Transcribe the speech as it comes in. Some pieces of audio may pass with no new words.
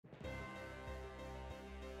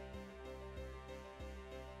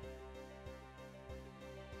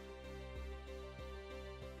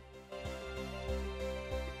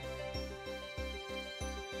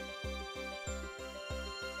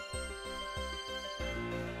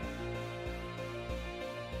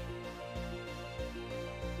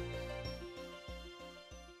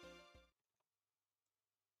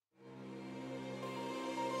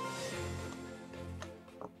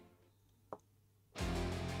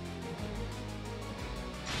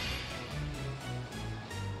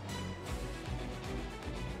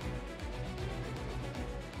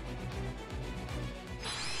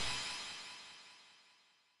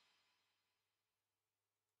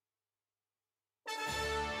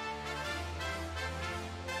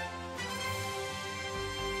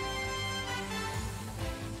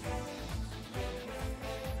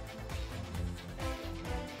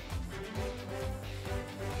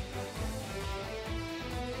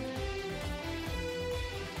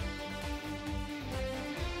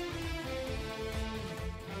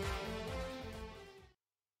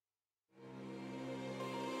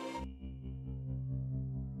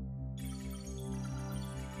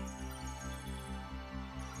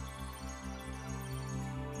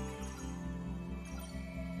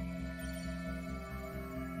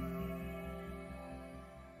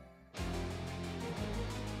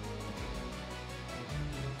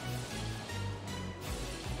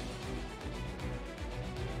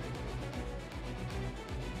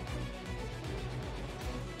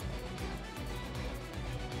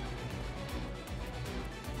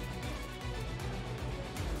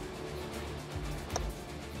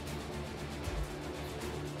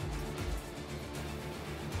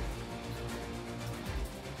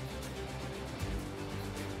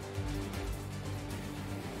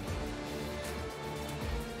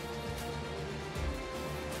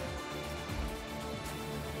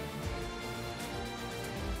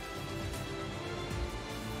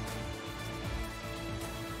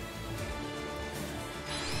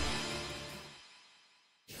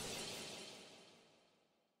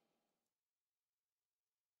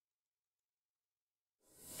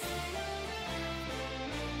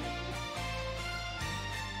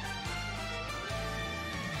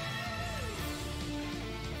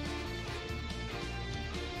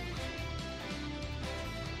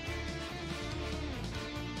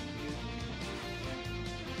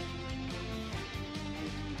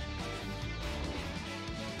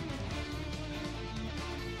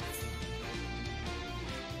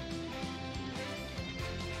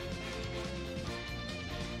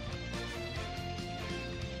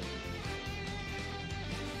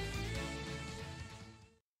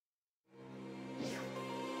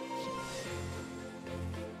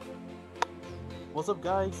What's up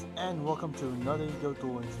guys, and welcome to another YuGiOh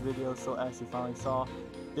Duel video. So as you finally saw,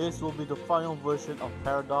 this will be the final version of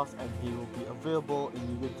Paradox and he will be available in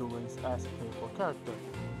YuGiOh Duel as a playable character.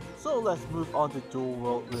 So let's move on to Duel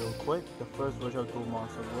World real quick, the first version of Duel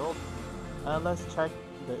Monster World. And let's check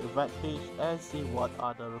the event page and see what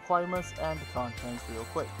are the requirements and the contents real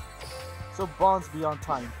quick. So Bonds Beyond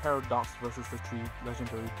Time, Paradox versus the 3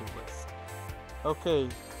 legendary duelists. Okay,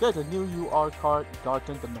 get a new UR card,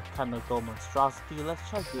 Garden the Mechanical Monstrosity. Let's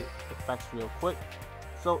check the effects real quick.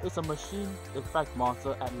 So it's a machine effect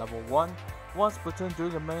monster at level 1. Once put in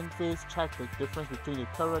during the main phase, check the difference between the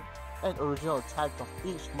current and original attack of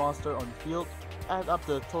each monster on the field. Add up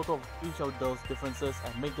the total of each of those differences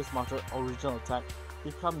and make this monster's original attack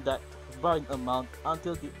become that combined amount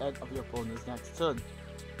until the end of your opponent's next turn.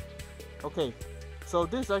 Okay, so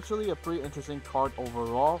this is actually a pretty interesting card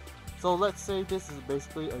overall. So let's say this is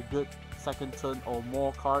basically a good second turn or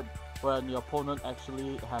more card when your opponent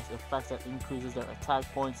actually has effects that increases their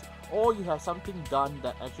attack points, or you have something done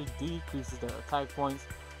that actually decreases their attack points.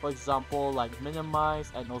 For example, like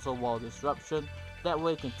minimize and also wall disruption. That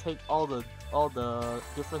way you can take all the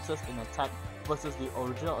differences in attack versus the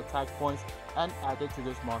original attack points and add it to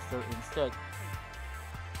this monster instead.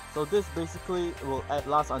 So this basically will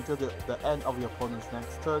last until the end of your opponent's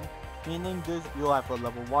next turn. Meaning this, you'll have a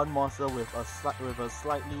level 1 monster with a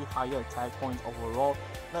slightly higher attack points overall.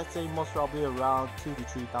 Let's say most probably around 2,000 to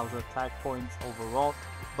 3,000 attack points overall,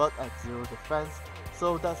 but at 0 defense.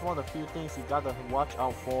 So that's one of the few things you gotta watch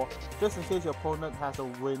out for, just in case your opponent has a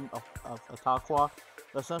win of Atakwa.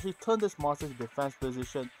 Essentially turn this monster to defense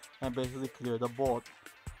position and basically clear the board.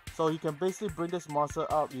 So you can basically bring this monster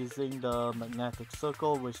up using the magnetic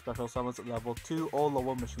circle, which special summons at level 2 or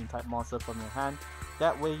lower machine type monster from your hand.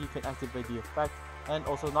 That way you can activate the effect and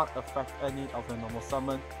also not affect any of the normal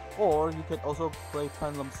summon. Or you can also play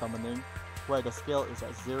pendulum summoning, where the scale is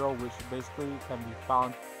at 0, which basically can be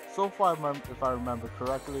found, so far if I remember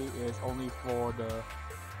correctly, is only for the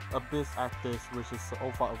Abyss Actus, which is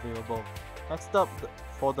so far available. Next up,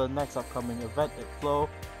 for the next upcoming event at Flow,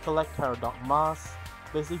 collect Paradox Mask.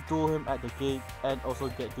 Basically duel him at the gate and also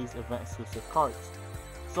get these event exclusive cards.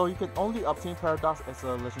 So you can only obtain Paradox as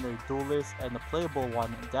a legendary duelist and a playable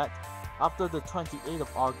one at that after the 28th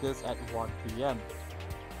of August at 1 PM.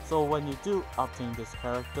 So when you do obtain this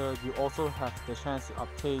character, you also have the chance to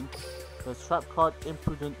obtain the trap card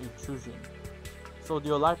Imprudent Intrusion. So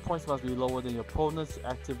your life points must be lower than your opponent's to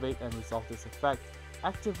activate and resolve this effect.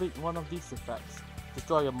 Activate one of these effects.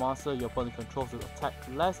 Destroy a monster your opponent controls with attack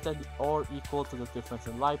less than or equal to the difference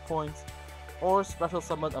in life points, or special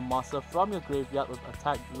summon a monster from your graveyard with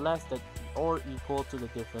attack less than or equal to the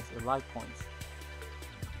difference in life points.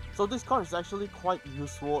 So this card is actually quite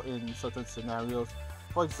useful in certain scenarios.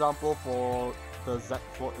 For example, in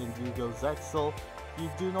YuGiOh Zexal, you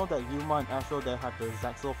do know that Yuma and Astro they have the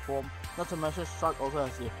Zexal form. Not to mention Shark also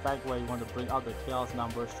has the effect where you want to bring out the Chaos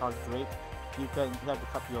number Shark Drake. You have to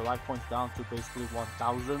cut your life points down to basically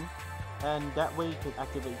 1000, and that way you can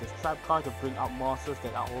activate this trap card to bring out monsters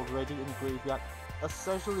that are already in graveyard,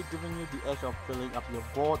 essentially giving you the edge of filling up your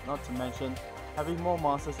board. Not to mention having more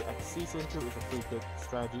monsters to add season 2 is a pretty good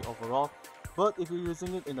strategy overall. But if you're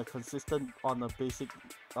using it in a consistent on the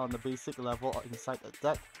basic level or inside a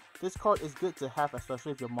deck, this card is good to have,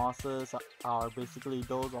 especially if your monsters are basically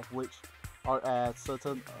those of which are at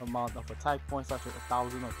certain amount of attack points, such as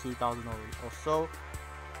 1,000 or 2,000 or so.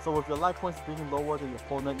 So with your life points being lower than your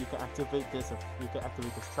opponent, you can activate this.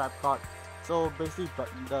 Trap card. So basically,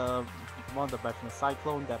 one of the Bachelor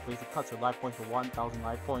Cyclone that basically cuts your life points to 1,000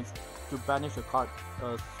 life points to banish a card,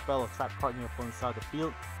 spell or trap card in your opponent's side of the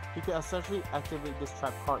field. You can essentially activate this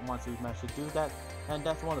trap card once you manage to do that, and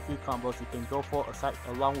that's one of the few combos you can go for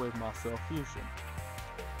along with Master of Fusion.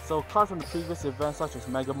 So cards from the previous event such as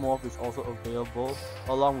Megamorph is also available,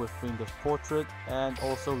 along with Fiendish Portrait and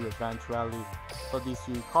also Revenge Rally. So these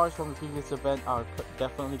few cards from the previous event are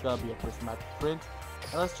definitely gonna be a prismatic print.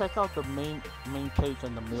 And let's check out the main page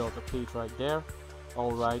and the middle of the page right there.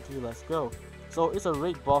 Alrighty, let's go. So it's a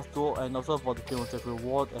raid boss duel, and also for the cumulative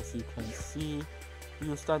reward, as you can see,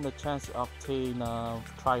 you stand a chance to obtain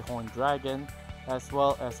Trihorn Dragon, as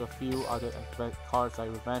well as a few other event cards like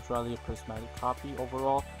Revenge Rally, a prismatic copy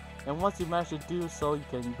overall. And once you manage to do so, you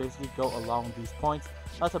can basically go along these points.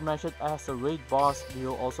 Not to mention, as a raid boss,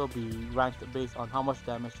 you'll also be ranked based on how much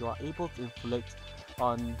damage you are able to inflict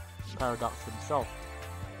on Paradox himself.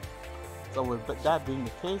 So with that being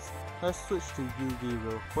the case, let's switch to Yugi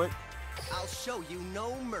real quick. I'll show you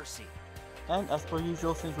no mercy. And as per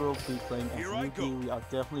usual, since we'll be playing as Yugi, we are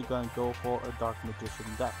definitely going to go for a Dark Magician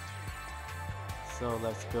deck. So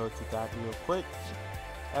let's go to that real quick.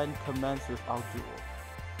 and commence with our duel.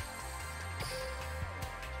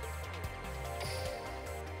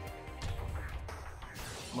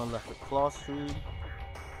 Malefic Claw Stream.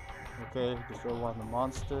 Okay, destroy one of the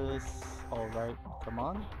monsters. Alright, come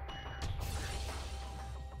on.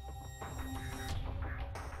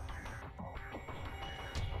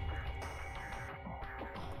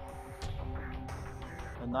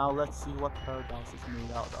 And now let's see what Paradox is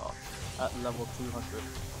made out of at level 200.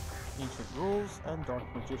 Ancient Rules and Dark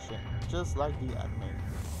Magician, just like the anime.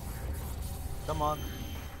 Come on.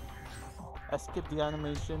 I skipped the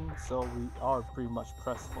animation, so we are pretty much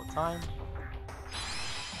pressed for time.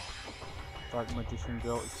 Dark Magician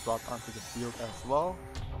Girl is brought onto the field as well.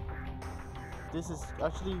 This is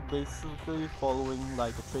actually basically following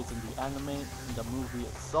like the traits in the anime, in the movie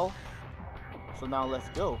itself. So now let's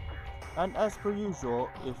go. And as per usual,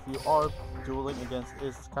 if you are dueling against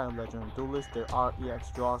this kind of legendary duelist, there are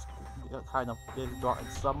EX draws, kind of EX draw and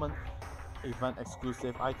summon event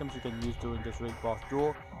exclusive items you can use during this raid boss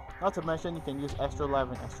duel. Not to mention you can use extra life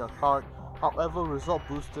and extra card. However, result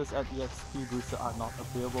boosters and EXP booster are not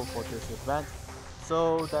available for this event.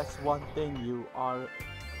 So that's one thing you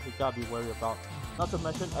gotta be worried about. Not to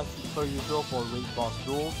mention, as per usual for raid boss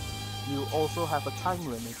duels, you also have a time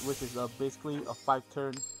limit, which is basically a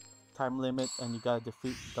 5-turn time limit, and you gotta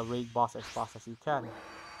defeat the raid boss as fast as you can.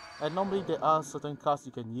 And normally there are certain cards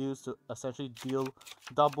you can use to essentially deal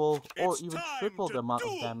double or even triple the amount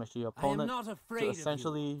of damage to your opponent to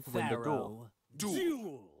essentially win the duel.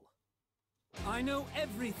 Duel! I know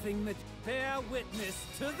everything that bear witness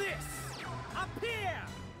to this. Appear!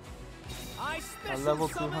 I special level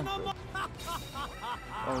summon 200.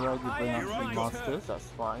 Alright, you bring out 3 monsters, that's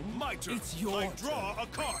fine. It's your draw a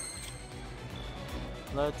card.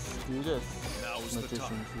 Let's do this. Now's the Magician's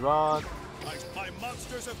time. Rod. My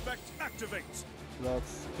monster's effect activates.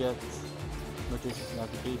 Let's get Magician's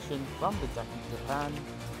Navigation from the deck in Japan.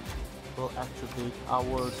 We'll activate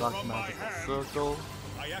our Dark From my Magical hand, Circle.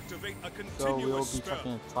 I activate a So we'll continuous be spell.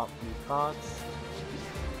 checking the top 3 cards.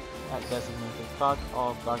 At designated card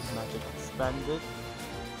of Dark Magic Expanded.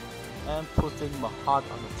 And putting Mahat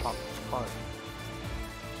on the top card.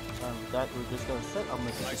 And with that, we're just gonna set our I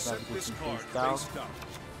Magician's set this Navigation card face down face down.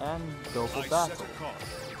 and go for I battle. set a card.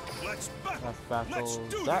 Let's battle. Let's battle Let's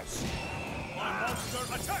do that. this. My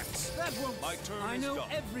monster attacks. That won't. My turn I is know done.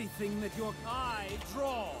 everything that your eye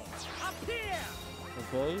draws. Appear!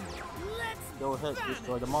 Okay, Let's go ahead, vanish.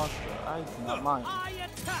 destroy the monster. I do not mind. I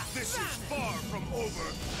attack. This is Vanish. far from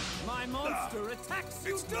over. My monster attacks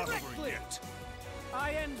you It's not over directly. yet.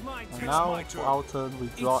 I end my And turn. now, my for turn. our turn, we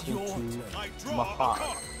draw It's your into turn. I draw a Mahat.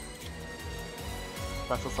 card.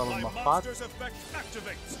 Special summon My Mahat. monster's effect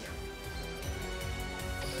activates.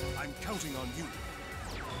 I'm counting on you.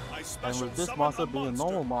 I And special with this summon monster being a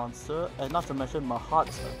normal monster, and not to mention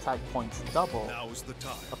Mahat's attack points double, Now's the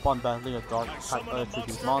time. upon battling a dark I type summon a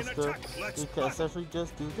attribute monster in monster, attack. Let's you can battle. essentially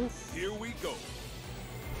just do this. Here we go.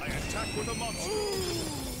 I attack with a monster.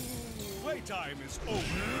 Playtime is over.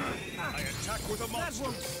 I attack with a That monster.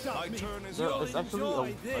 won't stop My me. turn is There You'll done. is actually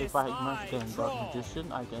enjoy this, if I manage to get a Dark draw.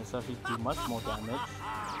 Magician, I can essentially do much more damage.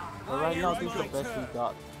 But right now, this is the best we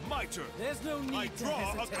got. My turn. There's no I need to draw a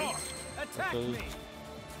hesitate. card. Attack Okay. me.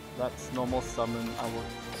 Let's normal summon our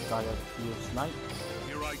Gaia Fierce Knight,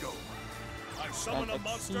 Here I go. I summon and a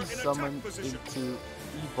monster Exceed in summon attack position. into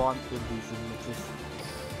Ebon Illusion Magician.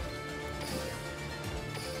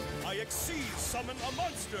 I exceed summon a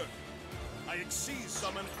monster. I exceed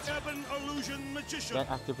summon Ebon Illusion Magician. Then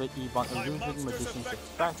activate Ebon My Illusion monster's Magician's effect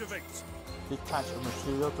effect. activates. Detach a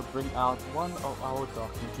material to bring out one of our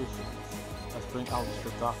Dark Magicians. Let's bring out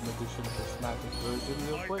the Dark Magician Prismatic version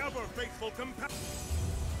real My quick. ever faithful companion.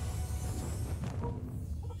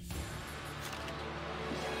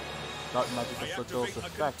 Dark Magical I Circle's activate a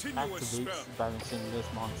effect continuous activates spell. banishing this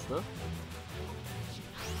monster.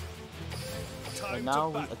 Time And now to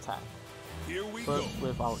we battle. attack. Here we First go.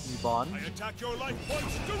 with our Ebon, I attack your life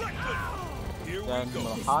points directly. Here then we go.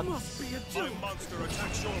 Mahat, Must be a My joke. monster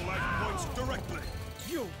attacks your life points directly.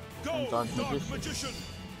 You. Go, And Dark, Dark Magician. Magician.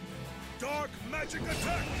 Dark Magic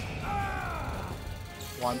attack.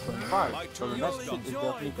 1.5. My So the turn. next You'll hit is Enjoy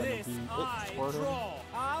definitely gonna this. be I it for him. draw.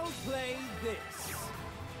 I'll play this.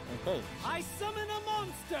 Okay, I summon a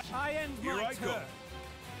monster. I end Here my I turn. go.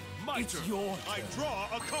 My It's turn. your I turn. draw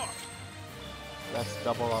a card. let's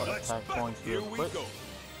double our Let's attack battle. points Here real we quick. go.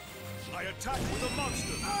 I attack with a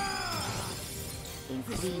monster.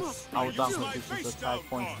 Increase must be our a Dark joke. Magician's My face attack down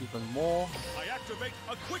points card. even more. I activate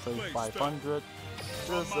a quick play spell. 3500.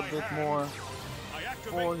 Just a From my bit hand. more. I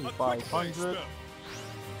activate a quick play 4500. spell.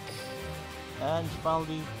 And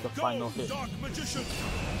finally, the Go, final hit. Dark Magician.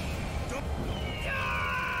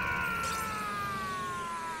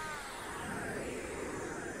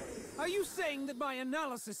 saying that my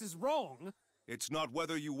analysis is wrong? It's not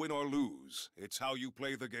whether you win or lose, it's how you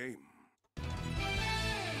play the game.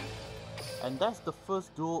 And that's the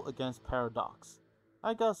first duel against Paradox.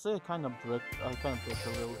 I gotta say, I kind of bricked a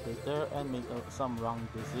little bit there and made some wrong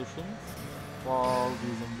decisions while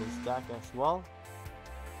using this deck as well.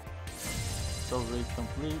 So raid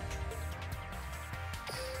complete.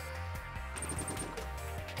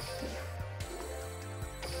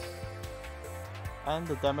 And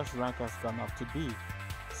the damage rank has gone up to B.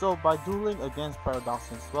 So by dueling against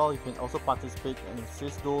Paradox as well, you can also participate in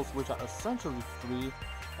assist duels, which are essentially free,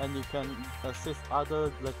 and you can assist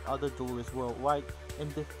other duelists worldwide in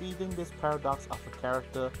defeating this Paradox of a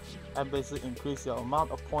character, and basically increase your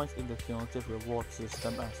amount of points in the cumulative reward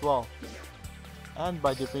system as well. And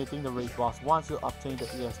by defeating the raid boss once, you obtain the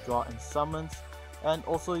EX draw and summons, and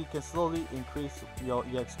also you can slowly increase your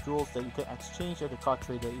EX jewels that you can exchange at the card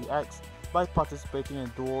trader EX by participating in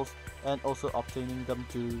duels and also obtaining them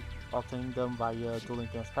via dueling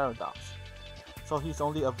against Paradox. So he's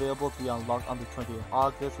only available to be unlocked on the 20th of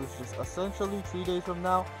August, which is essentially 3 days from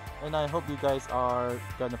now, and I hope you guys are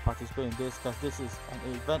gonna participate in this, because this is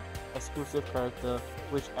an event exclusive character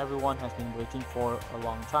which everyone has been waiting for a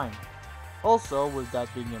long time. Also, with that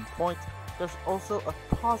being in point, there's also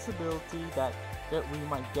a possibility that we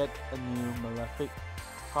might get a new malefic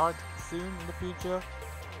card soon in the future.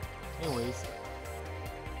 Anyways,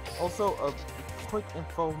 also a quick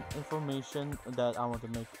information that I want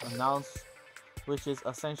to announce, which is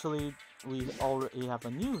essentially we already have a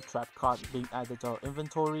new trap card being added to our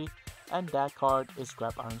inventory, and that card is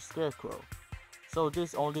Scrap Iron Scarecrow. So this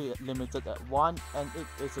is only limited at 1, and it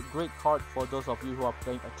is a great card for those of you who are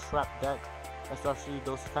playing a trap deck, especially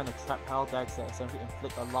those kind of trap hell decks that essentially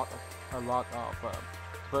inflict a lot of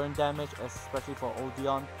burn damage, especially for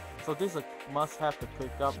Odeon. So this is a must-have to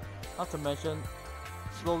pick up. Not to mention,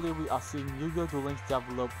 slowly we are seeing YuGiOh Duel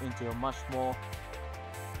develop into a much more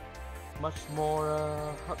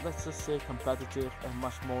let's just say competitive and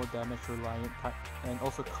much more damage reliant and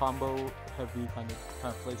also combo heavy kind of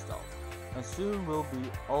playstyle. And soon we'll be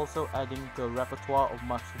also adding the repertoire of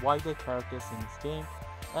much wider characters in this game,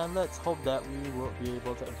 and let's hope that we will be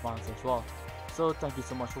able to advance as well. So thank you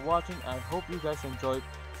so much for watching. I hope you guys enjoyed.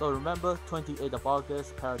 So remember, 28th of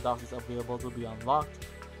August, Paradox is available to be unlocked.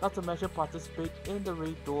 Not to mention, participate in the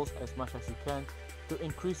raid duels as much as you can to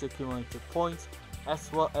increase your cumulative points, as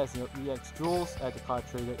well as your EX jewels at the card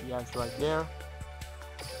trader EX right there.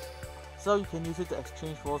 So you can use it to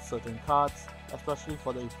exchange for certain cards, especially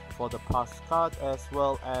for the past card, as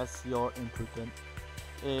well as your imprudent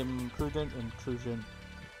intrusion.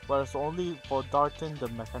 Whereas only for Darton, the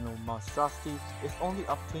mechanical monstrosity is only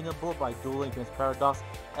obtainable by dueling against Paradox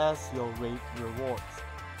as your raid rewards.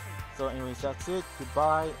 So anyways, that's it.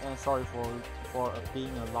 Goodbye, and sorry for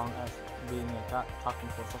talking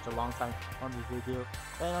for such a long time on this video.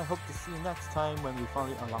 And I hope to see you next time when we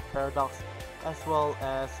finally unlock Paradox, as well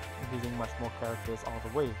as using much more characters all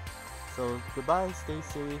the way. So goodbye, stay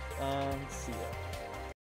safe, and see ya.